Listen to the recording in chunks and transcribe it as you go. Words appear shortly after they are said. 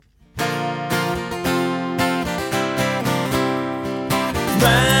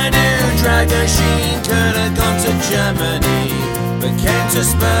Drăgușin could have gone to Germany, but came to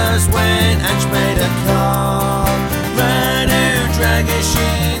Spurs when Ange made a call. Radu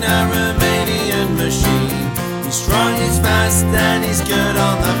Drăgușin, a Romanian machine. He's strong, he's fast, and he's good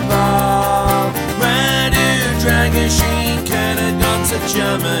on the ball. Radu Drăgușin could have gone to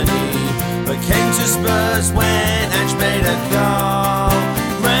Germany, but came to Spurs when Ange made a call.